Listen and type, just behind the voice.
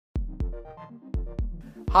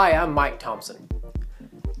Hi, I'm Mike Thompson.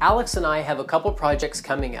 Alex and I have a couple projects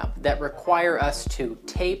coming up that require us to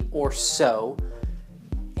tape or sew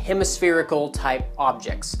hemispherical type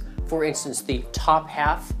objects. For instance, the top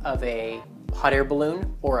half of a hot air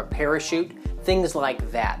balloon or a parachute, things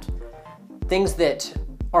like that. Things that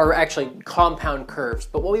are actually compound curves,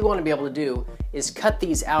 but what we want to be able to do is cut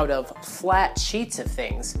these out of flat sheets of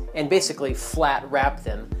things and basically flat wrap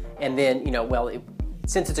them, and then,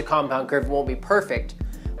 since it's a compound curve, it won't be perfect,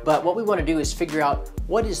 but what we want to do is figure out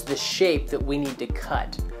what is the shape that we need to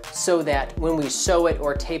cut so that when we sew it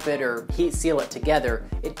or tape it or heat seal it together,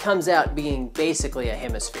 it comes out being basically a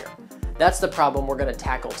hemisphere. That's the problem we're going to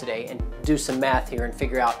tackle today and do some math here and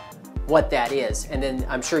figure out what that is. And then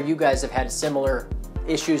I'm sure you guys have had similar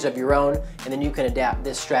issues of your own, and then you can adapt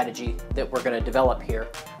this strategy that we're going to develop here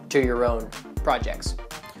to your own projects.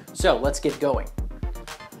 So let's get going.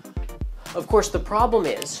 Of course, the problem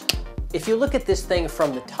is, if you look at this thing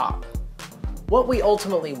from the top, what we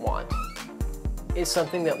ultimately want is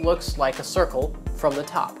something that looks like a circle from the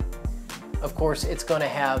top. Of course, it's going to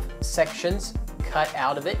have sections cut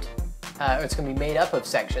out of it. It's going to be made up of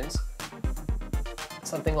sections,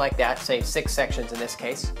 something like that, say 6 sections in this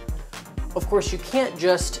case. Of course, you can't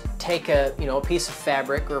just take a piece of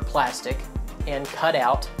fabric or plastic and cut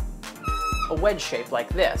out a wedge shape like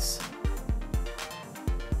this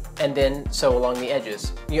and then sew along the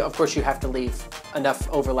edges. Of course, you have to leave enough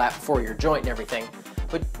overlap for your joint and everything,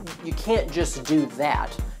 but you can't just do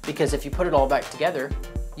that, because if you put it all back together,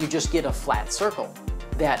 you just get a flat circle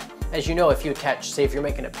that, as you know, if you attach, say if you're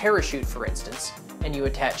making a parachute, for instance, and you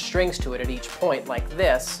attach strings to it at each point like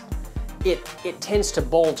this, it tends to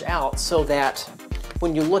bulge out so that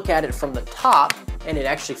when you look at it from the top and it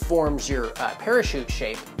actually forms your parachute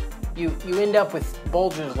shape, you end up with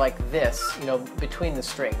bulges like this, between the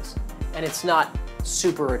strings. And it's not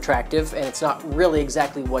super attractive, and it's not really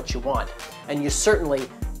exactly what you want. And you certainly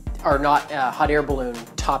are not a hot air balloon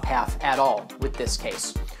top half at all with this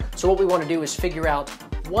case. So what we want to do is figure out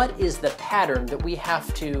what is the pattern that we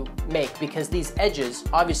have to make, because these edges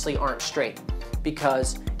obviously aren't straight,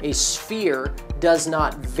 because a sphere does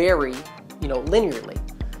not vary, linearly.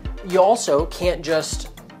 You also can't just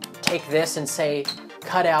take this and say,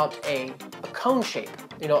 cut out a cone shape,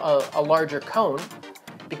 a larger cone,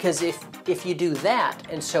 because if you do that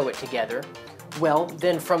and sew it together, well,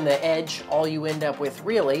 then from the edge, all you end up with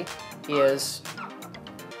really is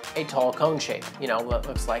a tall cone shape, what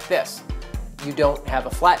looks like this. You don't have a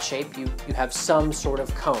flat shape, you have some sort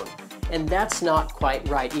of cone. And that's not quite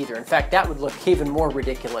right either. In fact, that would look even more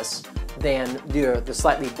ridiculous than the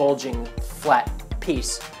slightly bulging flat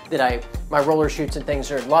piece that my roller chutes and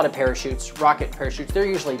things, are a lot of parachutes, rocket parachutes, they're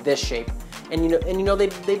usually this shape. And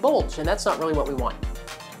they bulge, and that's not really what we want.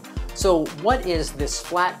 So what is this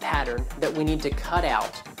flat pattern that we need to cut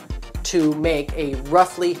out to make a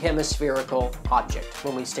roughly hemispherical object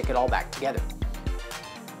when we stick it all back together?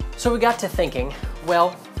 So we got to thinking,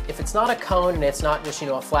 well, if it's not a cone and it's not just,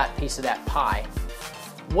 a flat piece of that pie,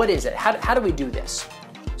 what is it? How do we do this?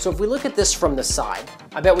 So if we look at this from the side,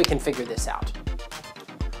 I bet we can figure this out.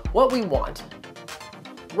 What we want,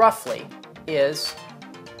 roughly, is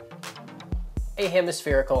a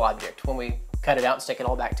hemispherical object when we cut it out and stick it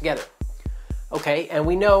all back together. Okay, and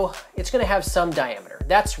we know it's going to have some diameter.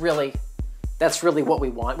 That's really what we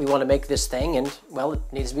want. We want to make this thing, and, well, it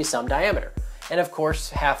needs to be some diameter. And of course,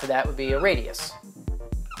 half of that would be a radius.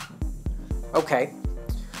 Okay,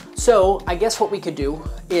 so I guess what we could do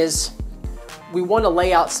is we want to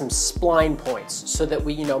lay out some spline points so that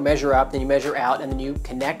we, measure up, then you measure out, and then you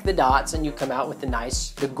connect the dots and you come out with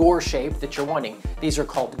the gore shape that you're wanting. These are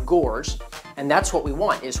called gores, and that's what we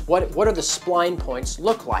want, is what are the spline points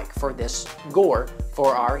look like for this gore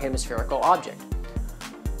for our hemispherical object?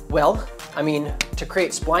 Well, to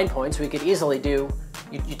create spline points, we could easily do,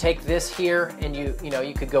 you take this here and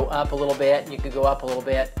you could go up a little bit, you could go up a little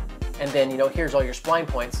bit, and then, here's all your spline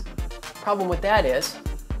points. Problem with that is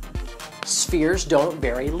spheres don't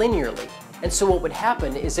vary linearly. And so what would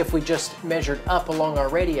happen is if we just measured up along our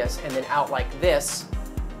radius and then out like this,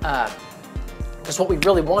 because what we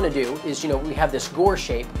really want to do is, we have this gore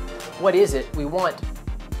shape. What is it? We want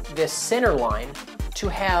this center line to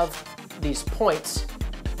have these points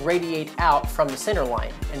radiate out from the center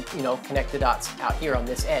line and, connect the dots out here on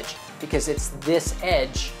this edge, because it's this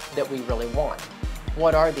edge that we really want.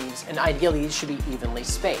 What are these? And ideally, these should be evenly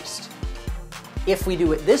spaced. If we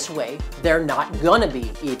do it this way, they're not gonna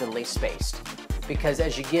be evenly spaced, because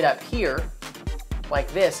as you get up here,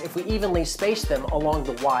 like this, if we evenly space them along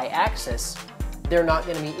the y-axis, they're not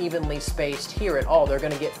gonna be evenly spaced here at all. They're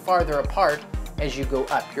gonna get farther apart as you go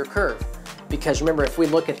up your curve. Because remember, if we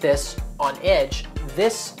look at this on edge,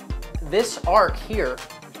 this arc here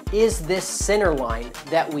is this center line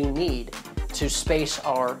that we need to space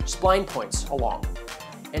our spline points along.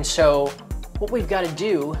 And so what we've got to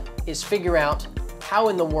do is figure out how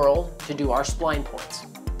in the world to do our spline points.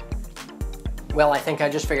 Well, I think I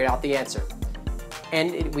just figured out the answer.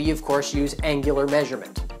 And we, of course, use angular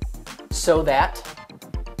measurement. So that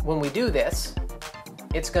when we do this,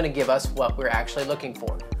 it's going to give us what we're actually looking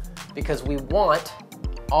for. Because we want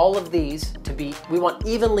all of these to be, we want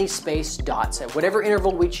evenly spaced dots at whatever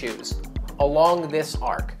interval we choose along this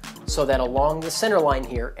arc, so that along the center line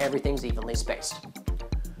here, everything's evenly spaced.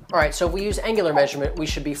 All right, so if we use angular measurement, we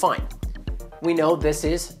should be fine. We know this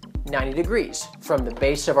is 90 degrees from the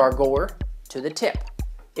base of our gore to the tip.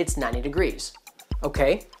 It's 90 degrees,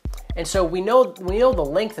 okay? And so we know the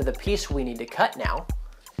length of the piece we need to cut now.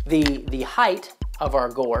 The height of our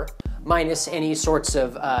gore minus any sorts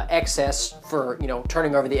of excess for,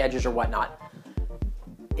 turning over the edges or whatnot,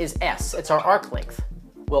 is S. It's our arc length.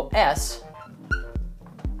 Well, S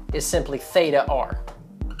is simply theta R.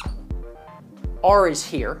 R is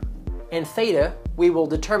here, and theta we will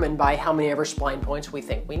determine by how many ever spline points we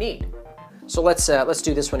think we need. So let's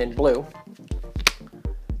do this one in blue.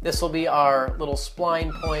 This will be our little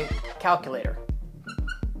spline point calculator.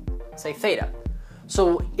 Say theta.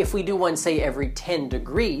 So if we do one, say, every 10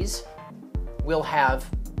 degrees, we'll have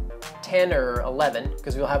 10 or 11,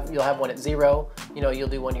 because you'll have one at 0, you'll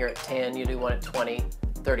do one here at 10, you'll do one at 20,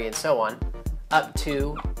 30, and so on, up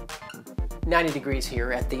to 90 degrees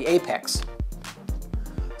here at the apex.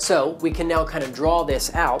 So we can now kind of draw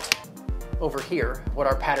this out over here, what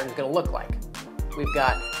our pattern is going to look like. We've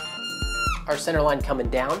got our center line coming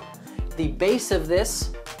down. The base of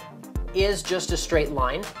this is just a straight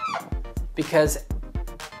line, because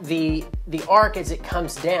the arc as it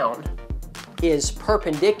comes down is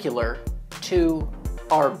perpendicular to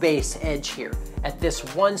our base edge here. At this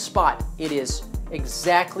one spot, it is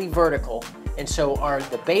exactly vertical, and so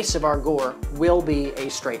the base of our gore will be a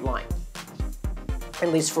straight line, at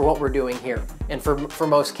least for what we're doing here, and for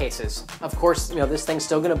most cases. Of course, this thing's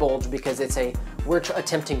still going to bulge because we're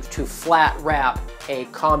attempting to flat wrap a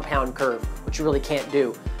compound curve, which you really can't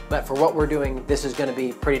do. But for what we're doing, this is going to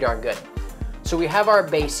be pretty darn good. So we have our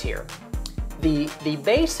base here. The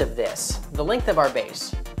base of this, the length of our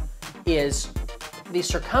base, is the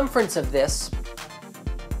circumference of this,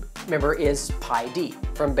 remember, is pi d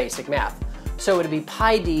from basic math. So it would be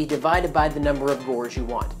pi d divided by the number of gores you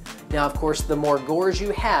want. Now, of course, the more gores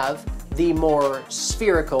you have, the more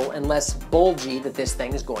spherical and less bulgy that this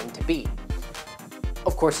thing is going to be.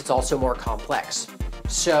 Of course, it's also more complex.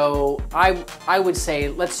 So I would say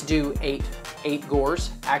let's do eight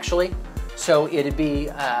gores, actually. So it'd be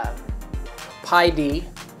pi d.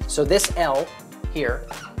 So this L here,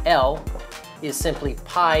 L is simply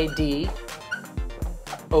pi d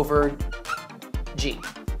over G,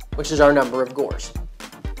 which is our number of gores.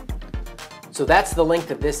 So that's the length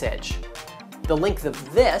of this edge. The length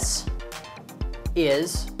of this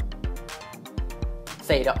is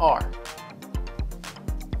theta R,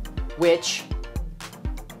 which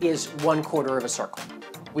is 1/4 of a circle.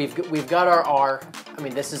 We've got our R. I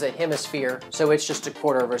mean, this is a hemisphere, so it's just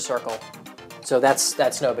 1/4 of a circle. So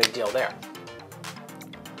that's no big deal there.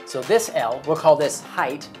 So this L, we'll call this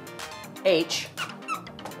height. H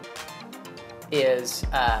is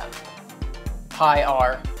pi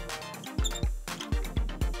R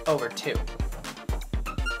over 2.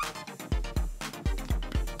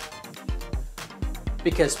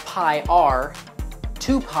 Because pi R,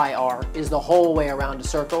 2 pi R is the whole way around a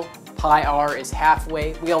circle. Pi R is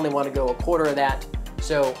halfway. We only want to go 1/4 of that,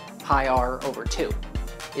 so pi R over 2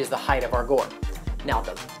 is the height of our gore. Now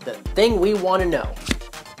the thing we want to know,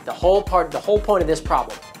 the whole point of this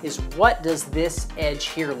problem is, what does this edge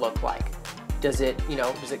here look like? Does it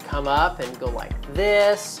come up and go like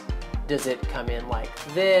this? Does it come in like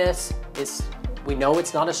this? We know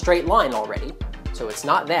it's not a straight line already, so it's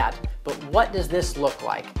not that, but what does this look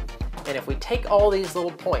like? And if we take all these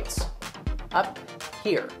little points up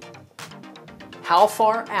here, how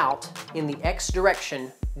far out in the X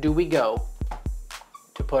direction do we go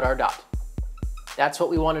to put our dot? That's what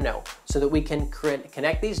we want to know, so that we can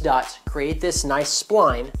connect these dots, create this nice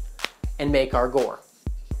spline, and make our gore.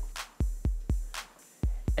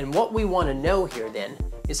 And what we want to know here then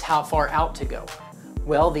is how far out to go.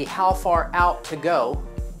 Well, the how far out to go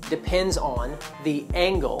depends on the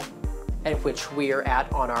angle at which we are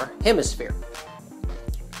at on our hemisphere.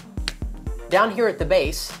 Down here at the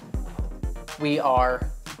base, we are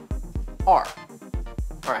R.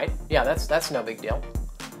 All right, yeah, that's no big deal.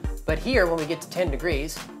 But here, when we get to 10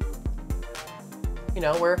 degrees, you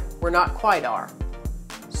know, we're not quite R.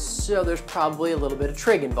 So there's probably a little bit of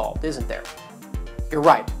trig involved, isn't there? You're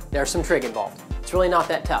right, there's some trig involved. It's really not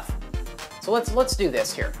that tough. So let's do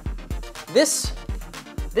this here. This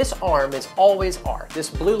arm is always R. This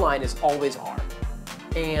blue line is always R.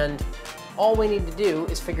 And all we need to do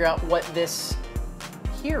is figure out what this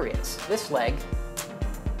here is. This leg.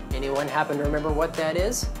 Anyone happen to remember what that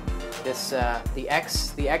is? This the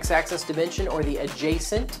x-axis dimension, or the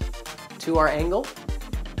adjacent to our angle?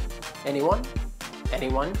 Anyone?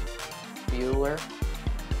 Anyone? Bueller?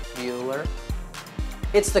 Bueller?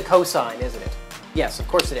 It's the cosine, isn't it? Yes, of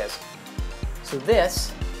course it is. So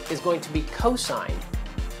this is going to be cosine.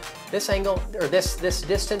 This angle, or this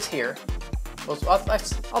distance here, well,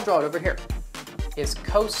 I'll draw it over here, is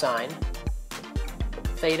cosine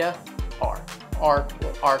theta r. R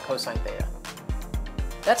cosine theta.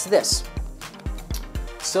 That's this.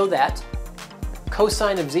 So that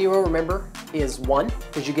cosine of 0, remember, is 1,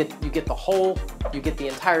 because you get the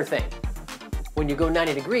entire thing. When you go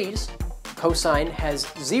 90 degrees, cosine has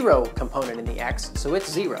 0 component in the x, so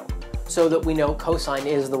it's 0. So that we know cosine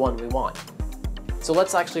is the one we want. So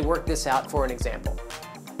let's actually work this out for an example.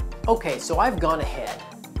 Okay, so I've gone ahead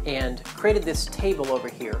and created this table over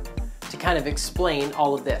here to kind of explain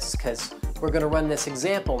all of this, because we're going to run this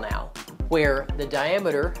example now where the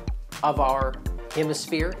diameter of our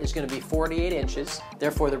hemisphere is going to be 48 inches,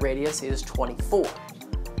 therefore the radius is 24.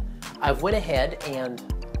 I've went ahead and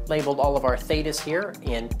labeled all of our thetas here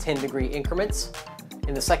in 10-degree increments.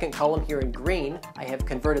 In the second column here in green, I have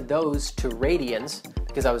converted those to radians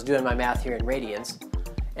because I was doing my math here in radians.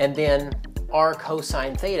 And then r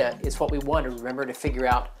cosine theta is what we want to remember to figure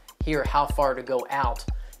out here how far to go out.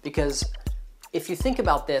 Because if you think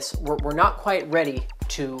about this, we're not quite ready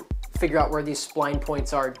to figure out where these spline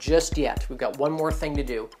points are just yet. We've got one more thing to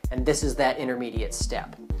do, and this is that intermediate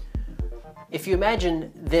step. If you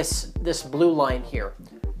imagine this blue line here,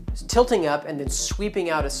 it's tilting up and then sweeping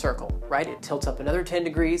out a circle, right? It tilts up another 10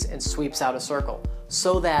 degrees and sweeps out a circle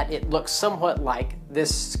so that it looks somewhat like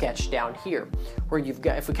this sketch down here, where you've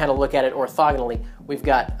got, if we kind of look at it orthogonally, we've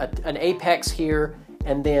got an apex here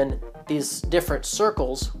and then these different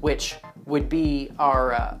circles, which would be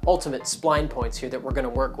our ultimate spline points here that we're going to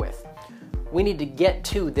work with. We need to get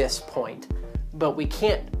to this point, but we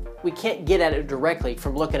can't get at it directly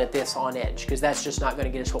from looking at this on edge, because that's just not going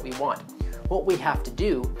to get us what we want. What we have to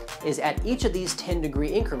do is at each of these 10-degree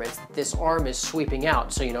increments, this arm is sweeping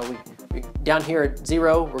out. So, you know, we down here at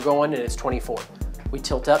 0, we're going and it's 24. We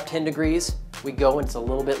tilt up 10 degrees, we go and it's a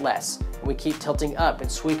little bit less. And we keep tilting up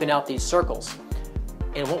and sweeping out these circles.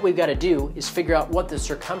 And what we've got to do is figure out what the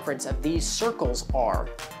circumference of these circles are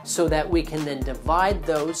so that we can then divide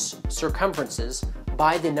those circumferences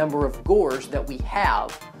by the number of gores that we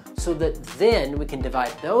have, so that then we can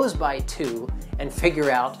divide those by 2 and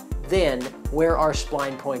figure out then where our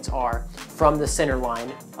spline points are from the center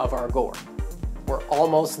line of our gore. We're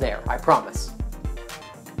almost there, I promise.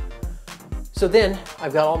 So then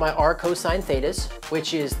I've got all my r cosine thetas,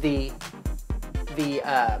 which is the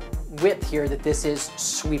width here that this is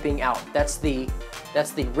sweeping out. That's the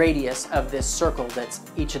radius of this circle that's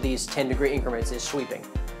each of these 10-degree increments is sweeping.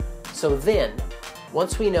 So then,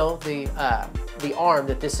 once we know the arm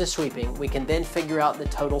that this is sweeping, we can then figure out the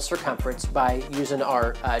total circumference by using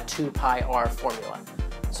our 2 pi r formula.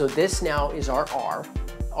 So this now is our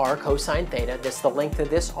r cosine theta. That's the length of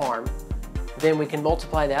this arm. Then we can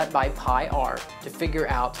multiply that by pi r to figure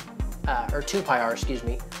out, or 2 pi r, excuse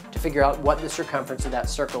me, to figure out what the circumference of that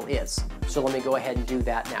circle is. So let me go ahead and do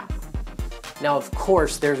that now. Now, of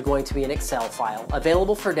course, there's going to be an Excel file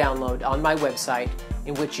available for download on my website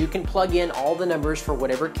in which you can plug in all the numbers for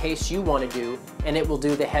whatever case you want to do, and it will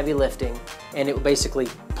do the heavy lifting, and it will basically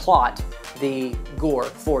plot the gore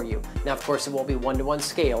for you. Now, of course, it won't be one-to-one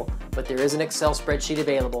scale, but there is an Excel spreadsheet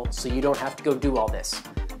available, so you don't have to go do all this.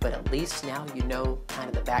 But at least now you know kind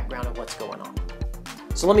of the background of what's going on.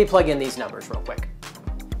 So let me plug in these numbers real quick.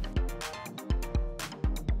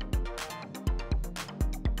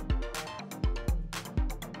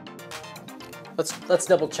 Let's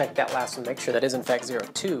double check that last one, make sure that is in fact 0.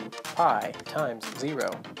 2 pi times 0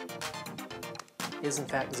 is in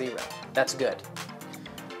fact 0. That's good.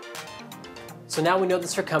 So now we know the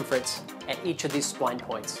circumference at each of these spline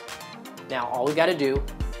points. Now all we got to do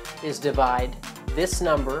is divide this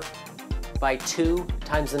number by 2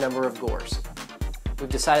 times the number of gores. We've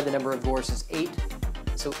decided the number of gores is 8.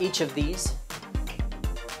 So each of these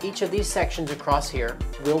sections across here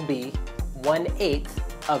will be 1/8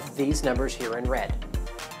 of these numbers here in red.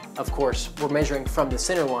 Of course, we're measuring from the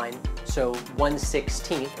center line, so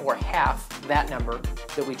 1/16 or half that number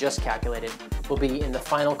that we just calculated will be in the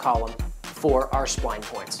final column for our spline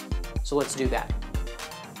points. So let's do that.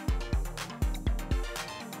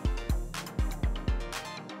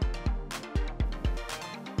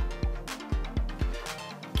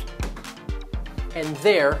 And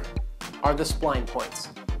there are the spline points.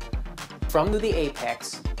 From the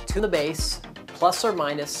apex to the base, plus or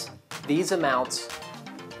minus these amounts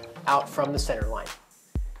out from the center line.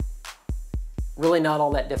 Really not all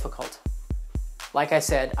that difficult. Like I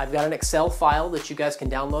said, I've got an Excel file that you guys can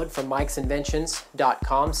download from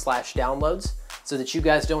mikesinventions.com/downloads so that you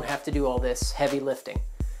guys don't have to do all this heavy lifting.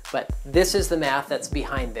 But this is the math that's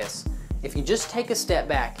behind this. If you just take a step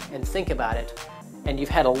back and think about it, and you've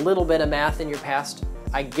had a little bit of math in your past,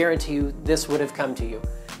 I guarantee you this would have come to you.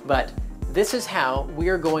 But this is how we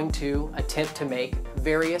are going to attempt to make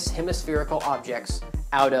various hemispherical objects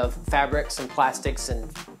out of fabrics and plastics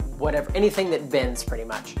and whatever, anything that bends pretty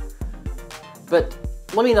much. But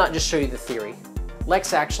let me not just show you the theory.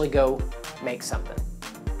 Let's actually go make something.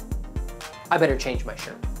 I better change my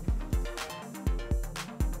shirt.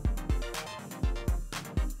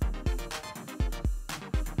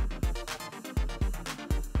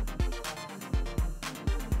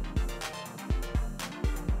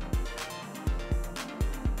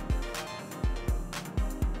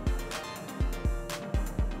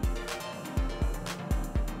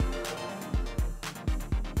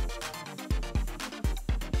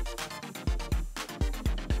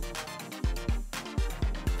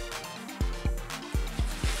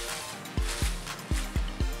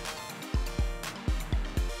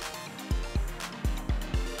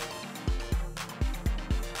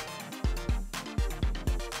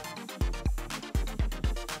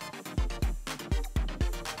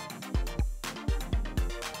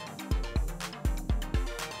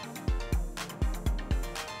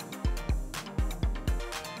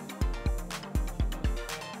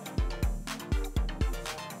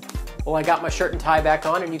 Well, I got my shirt and tie back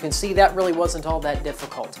on, and you can see that really wasn't all that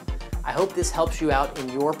difficult. I hope this helps you out in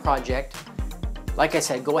your project. Like I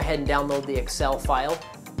said, go ahead and download the Excel file,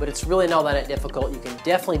 but it's really not that difficult. You can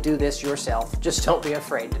definitely do this yourself. Just don't be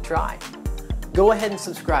afraid to try. Go ahead and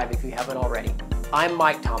subscribe if you haven't already. I'm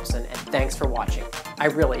Mike Thompson, and thanks for watching. I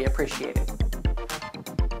really appreciate it.